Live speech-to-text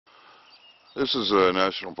This is a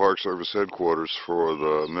National Park Service headquarters for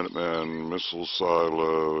the Minuteman missile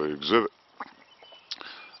silo exhibit.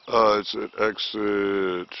 It's at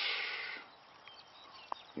exit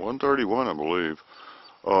 131, I believe,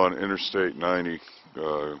 on Interstate 90,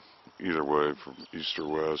 either way, from east or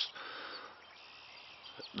west.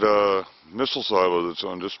 The missile silo that's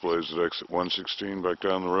on display is at exit 116 back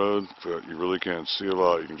down the road, but you really can't see a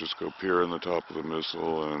lot. You can just go peer in the top of the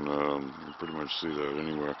missile and you pretty much see that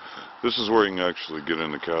anywhere. This is where you can actually get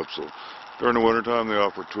in the capsule. During the wintertime they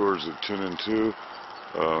offer tours at 10 and 2,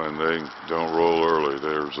 and they don't roll early.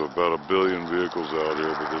 There's about 1 billion vehicles out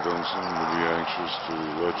here, but they don't seem to be anxious to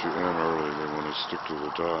let you in early. They want to stick to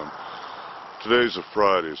the time. Today's a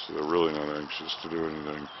Friday, so they're really not anxious to do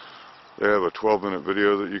anything. They have a 12-minute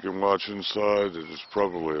video that you can watch inside. It is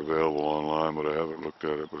probably available online, but I haven't looked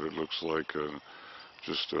at it. But it looks like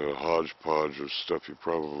just a hodgepodge of stuff you've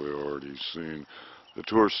probably already seen. The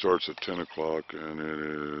tour starts at 10 o'clock, and it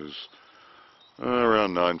is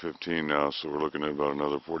around 9:15 now, so we're looking at about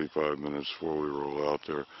another 45 minutes before we roll out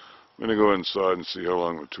there. I'm going to go inside and see how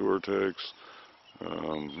long the tour takes.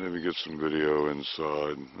 Maybe get some video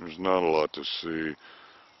inside. There's not a lot to see.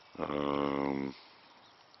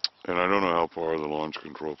 And I don't know how far the launch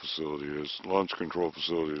control facility is. Launch control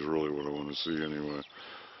facility is really what I want to see anyway,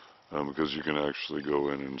 because you can actually go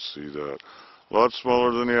in and see that. A lot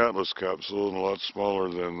smaller than the Atlas capsule and a lot smaller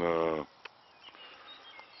than the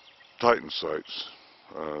Titan sites,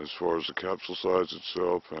 as far as the capsule size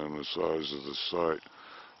itself and the size of the site.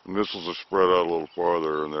 The missiles are spread out a little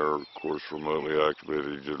farther, and they're, of course, remotely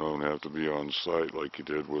activated. You don't have to be on site like you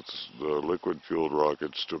did with the liquid-fueled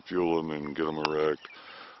rockets to fuel them and get them erect.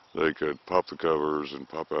 They could pop the covers and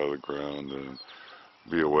pop out of the ground and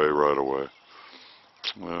be away right away.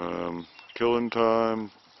 Killing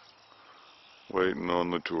time, waiting on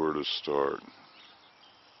the tour to start.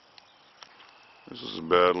 This is a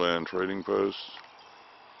Badland trading post.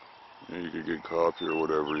 You could get coffee or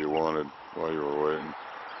whatever you wanted while you were waiting.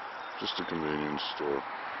 Just a convenience store.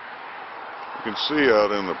 You can see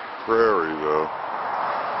out in the prairie, though.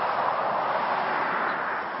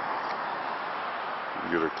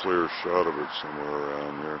 Get a clear shot of it somewhere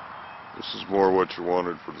around here. This is more what you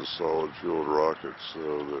wanted for the solid fueled rockets, so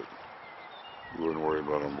that you wouldn't worry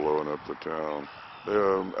about them blowing up the town.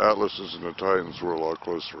 The Atlases and the Titans were a lot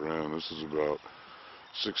closer in. This is about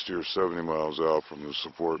 60 or 70 miles out from the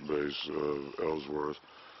support base of Ellsworth.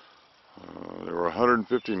 There were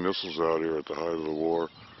 150 missiles out here at the height of the war,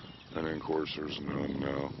 and of course there's none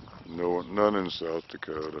now. None in South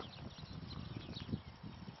Dakota.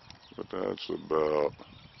 But that's about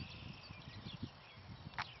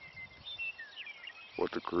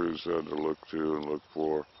what the crews had to look to and look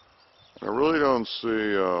for. I really don't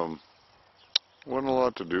see, wasn't a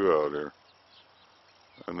lot to do out here.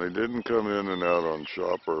 And they didn't come in and out on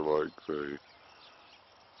chopper like they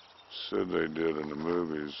said they did in the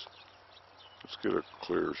movies. Let's get a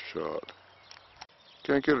clear shot.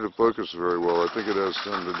 Can't get it to focus very well. I think it has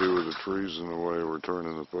something to do with the trees and the way we're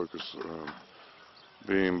turning the focus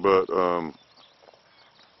beam, but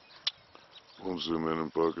we'll zoom in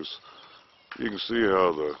and focus. You can see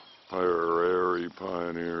how the prairie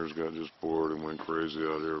pioneers got just bored and went crazy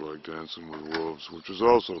out here like Dancing with Wolves, which is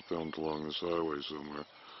also filmed along this highway somewhere.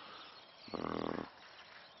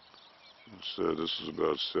 So this is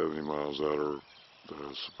about 70 miles out of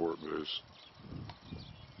the support base.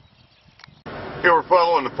 Here we're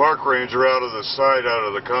following the park ranger out of the site, out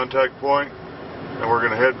of the contact point. And we're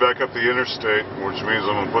going to head back up the interstate, which means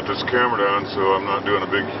I'm going to put this camera down so I'm not doing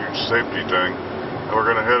a big, huge safety thing. And we're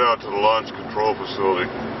going to head out to the launch control facility.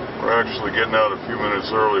 We're actually getting out a few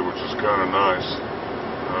minutes early, which is kind of nice.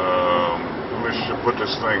 Let me put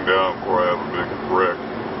this thing down before I have a big wreck.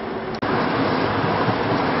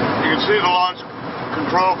 You can see the launch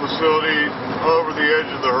control facility over the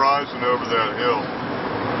edge of the horizon over that hill.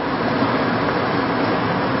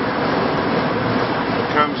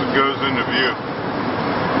 It comes and goes into view.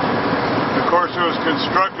 Of course, it was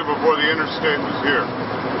constructed before the interstate was here.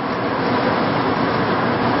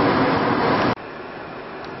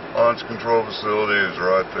 Launch control facility is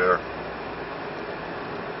right there.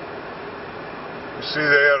 You see,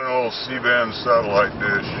 they had an old C-band satellite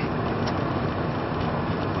dish.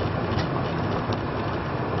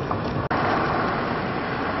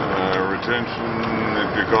 Retention,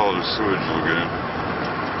 if you call it a sewage lagoon.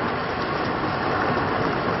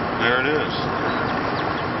 There it is.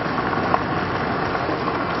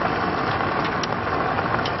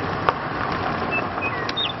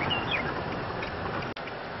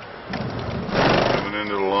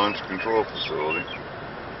 Into the launch control facility.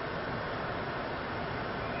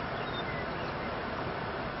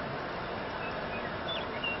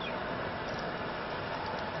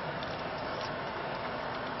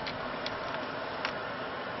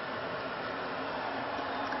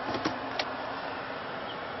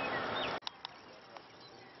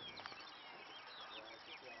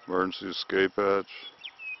 emergency escape hatch,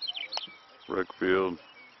 wreck field,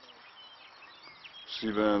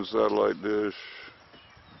 C-band satellite dish,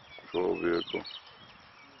 patrol vehicle.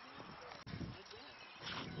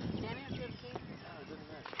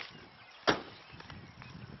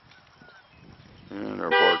 And our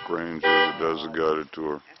park ranger that does the guided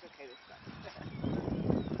tour.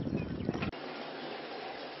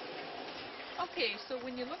 Okay, so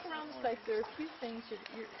when you look around the site, there are a few things it's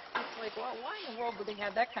like, well, why in the world would they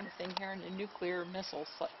have that kind of thing here in a nuclear missile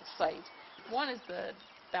site? One is the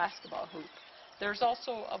basketball hoop. There's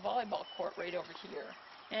also a volleyball court right over here.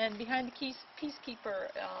 And behind the peacekeeper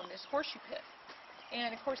is horseshoe pit.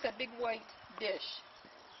 And, of course, that big white dish.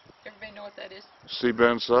 Everybody know what that is?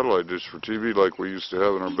 C-band satellite dish for TV like we used to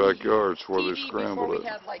have in our backyards where they scrambled before it. we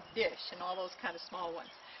had, like, Dish and all those kind of small ones.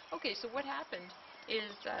 Okay, so what happened is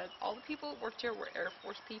all the people that worked here were Air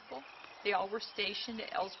Force people. They all were stationed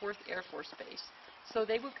at Ellsworth Air Force Base. So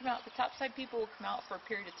they would come out, the topside people would come out for a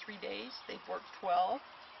period of 3 days. They'd work 12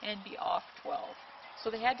 and be off 12.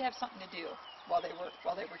 So they had to have something to do while they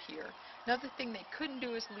were here. Another thing they couldn't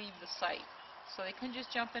do is leave the site. So they couldn't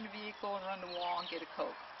just jump in a vehicle and run to the wall and get a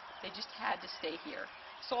Coke. They just had to stay here.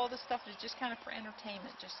 So all this stuff is just kind of for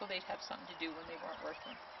entertainment, just so they'd have something to do when they weren't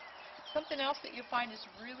working. Something else that you find is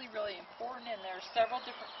really, really important, and there are several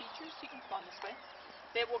different features, you can come on this way,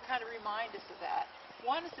 that will kind of remind us of that.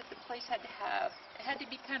 One is that the place had to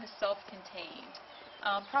be kind of self-contained.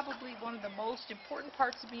 Probably one of the most important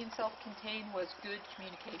parts of being self-contained was good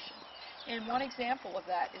communication. And one example of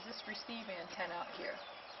that is this receive antenna out here.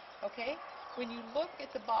 Okay? When you look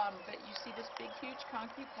at the bottom of it, you see this big, huge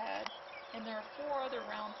concrete pad, and there are 4 other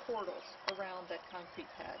round portals around that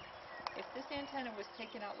concrete pad. If this antenna was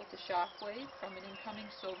taken out with a shock wave from an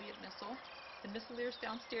incoming Soviet missile, the missileers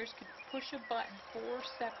downstairs could push a button 4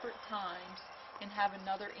 separate times and have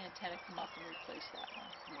another antenna come up and replace that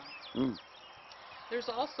one.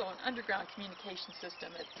 There's also an underground communication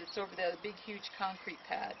system. It's over there, the big, huge concrete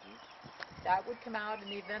pad. That would come out in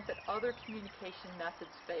the event that other communication methods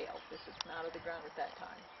failed. This would come out of the ground at that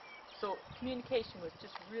time. So communication was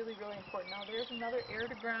just really, really important. Now there's another air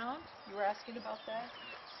to ground. You were asking about that.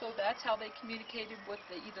 So that's how they communicated with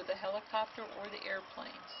either the helicopter or the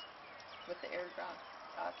airplanes, with the air to ground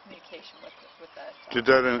communication with that.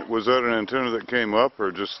 Was that an antenna that came up, or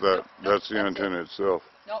just that? Nope, that's the antenna itself.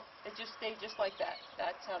 Nope, it just stayed just like that.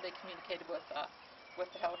 That's how they communicated with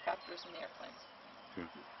the helicopters and the airplanes.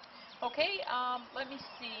 Yeah. Okay, let me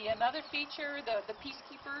see. Another feature, the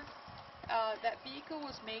Peacekeeper, that vehicle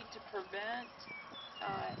was made to prevent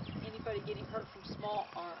anybody getting hurt from small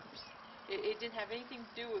arms. It didn't have anything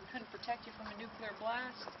to do, it couldn't protect you from a nuclear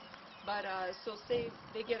blast, but so say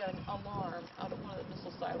they get an alarm out at one of the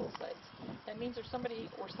missile silo sites. That means there's somebody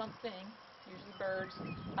or something, usually birds,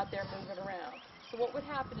 out there moving around. So what would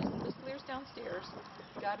happen is the missileers downstairs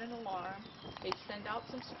got an alarm, they'd send out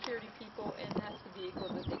some security people, and that's the vehicle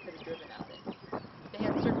that they could have driven out in. They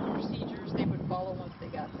had certain procedures they would follow once they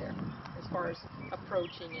got there, as far as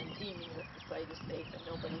approaching and deeming that the site is safe and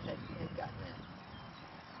nobody had gotten in.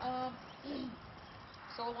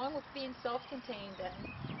 So along with being self-contained then,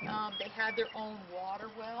 they had their own water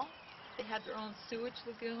well, they had their own sewage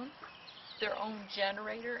lagoon, their own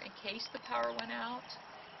generator in case the power went out,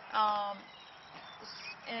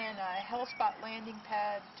 and a helispot landing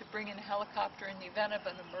pad to bring in a helicopter in the event of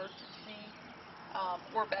an emergency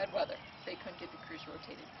or bad weather. They couldn't get the crews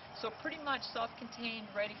rotated. So pretty much self-contained,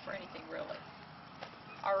 ready for anything really.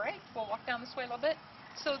 Alright, we'll walk down this way a little bit.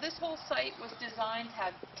 So this whole site was designed to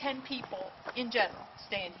have 10 people in general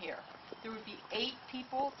staying here. There would be 8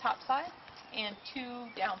 people topside and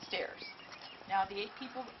 2 downstairs. Now the 8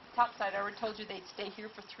 people topside, I already told you they'd stay here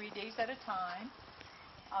for 3 days at a time,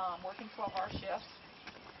 working 12-hour shifts.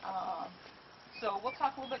 So we'll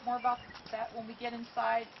talk a little bit more about that when we get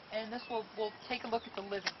inside, and we'll take a look at the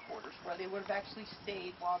living quarters where they would have actually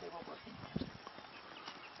stayed while they were working here.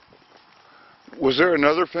 Was there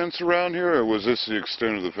another fence around here, or was this the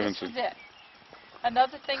extent of the fence? This is it.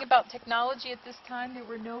 Another thing about technology at this time, there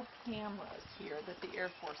were no cameras here that the Air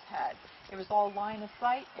Force had. It was all line of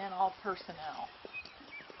sight and all personnel.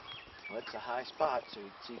 Well, it's a high spot, so you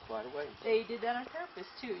can see quite a ways. They did that on purpose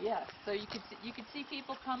too, yes. So you could see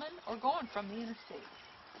people coming or going from the interstate.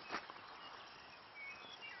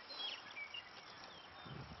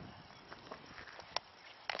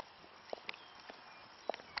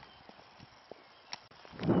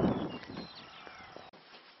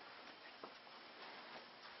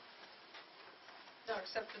 No,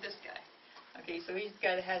 except for this guy. Okay, so he's the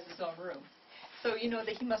guy that has his own room. So you know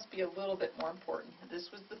that he must be a little bit more important. This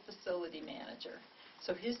was the facility manager.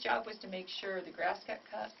 So his job was to make sure the grass got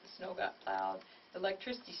cut, the snow got plowed, the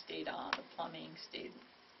electricity stayed on, the plumbing stayed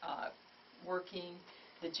working,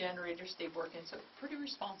 the generator stayed working. So pretty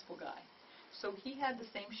responsible guy. So he had the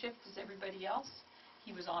same shift as everybody else.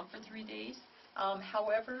 He was on for 3 days.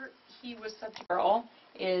 However, he was subject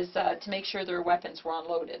to make sure their weapons were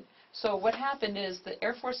unloaded. So what happened is the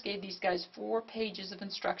Air Force gave these guys 4 pages of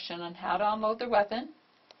instruction on how to unload their weapon.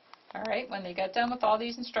 All right, when they got done with all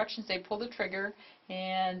these instructions, they pulled the trigger,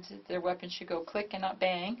 and their weapon should go click and not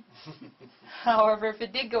bang. However, if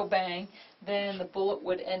it did go bang, then the bullet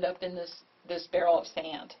would end up in this barrel of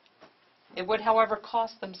sand. It would, however,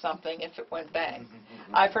 cost them something if it went bang.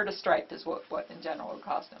 I've heard a stripe is what in general would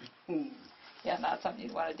cost them. Yeah, not something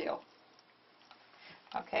you'd want to do.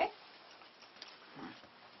 Okay.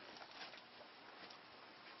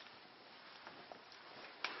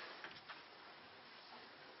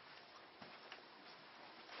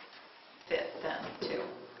 Fit then, too.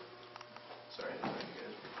 Sorry, that's pretty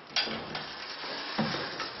good.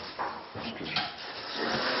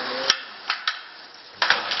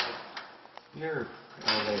 Your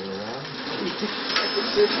elevator around.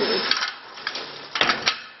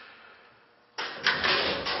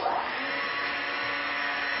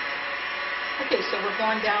 Okay, so we're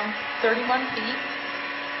going down 31 feet.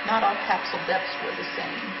 Not all capsule depths were the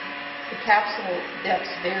same. The capsule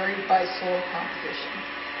depths varied by soil composition.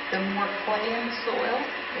 The more clay in the soil,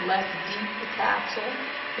 the less deep the capsule.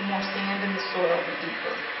 The more sand in the soil, the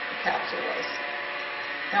deeper the capsule was.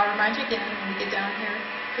 Now I'll remind you again, when we get down here,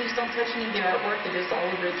 please don't touch any of the artwork. It is all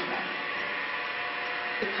original.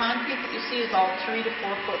 The concrete that you see is all 3 to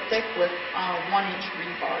 4 foot thick with 1-inch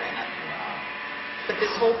rebar in it. But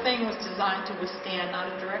this whole thing was designed to withstand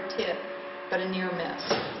not a direct hit, but a near miss.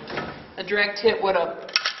 A direct hit would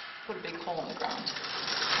have put a big hole in the ground.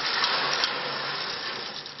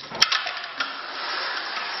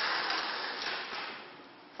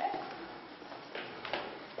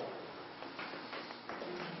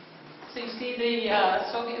 So you see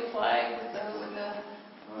the Soviet flag with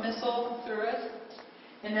the missile through it.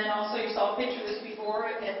 And then also you saw a picture of this before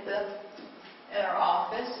at our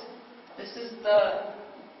office. This is the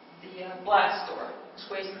blast door. This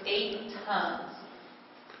weighs 8 tons.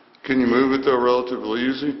 Can you move it though relatively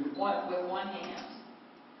easy? With one hand.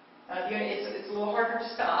 It's a little harder to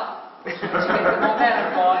stop. Once you get the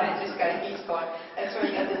momentum going, it just kind of keeps going. That's why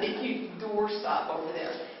you got the big huge door stop over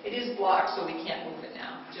there. It is blocked, so we can't move it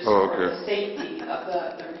now. Just for the safety of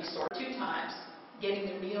the resource. 2 times, getting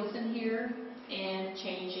their meals in here and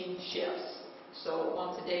changing shifts. So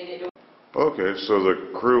once a day they don't. Okay, so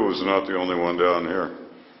the crew was not the only one down here.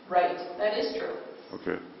 Right, that is true.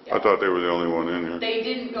 Okay, Yeah. I thought they were the only one in here. They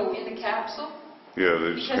didn't go in the capsule Yeah,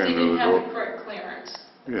 they just because came they to didn't the have door. the correct clearance,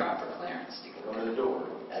 the proper clearance to go Go to the door.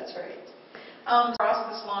 That's right.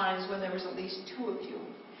 Across this line is when there was at least 2 of you.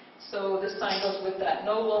 So this sign goes with that.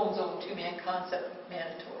 No lone zone, 2-man concept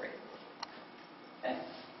mandatory. Okay.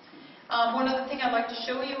 One other thing I'd like to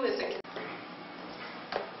show you is a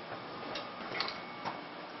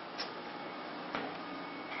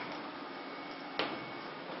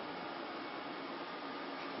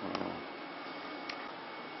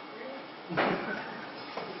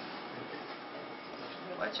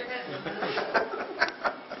Watch your head.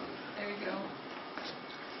 There you go.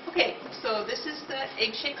 Okay, so this is the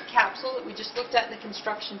egg-shaped capsule that we just looked at in the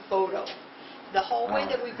construction photo. The hallway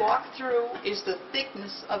that we walked through is the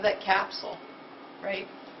thickness of that capsule, right?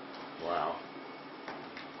 Wow.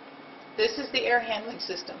 This is the air handling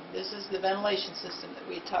system. This is the ventilation system that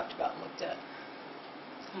we had talked about and looked at.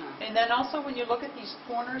 And then also when you look at these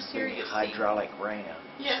corners here, you see Hydraulic ram.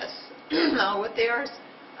 Yes. Now what they are is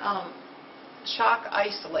shock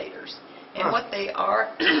isolators. And what they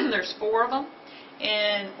are, there's 4 of them.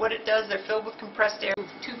 And what it does, they're filled with compressed air, 2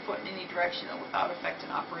 foot in any direction without affecting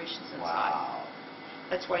operations inside. Wow.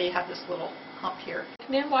 That's why you have this little hump here.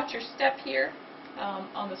 Come in, watch your step here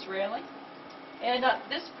on this railing. And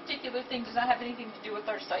this particular thing does not have anything to do with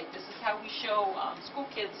our site. This is how we show school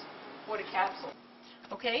kids what a capsule.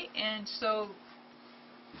 Okay, and so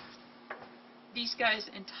these guys'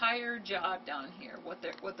 entire job down here, what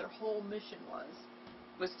their whole mission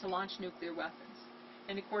was to launch nuclear weapons.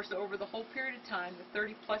 And of course, over the whole period of time, the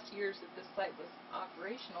 30-plus years that this site was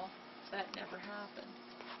operational, that never happened.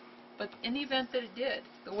 But in the event that it did,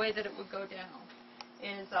 the way that it would go down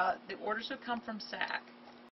is the orders would come from SAC.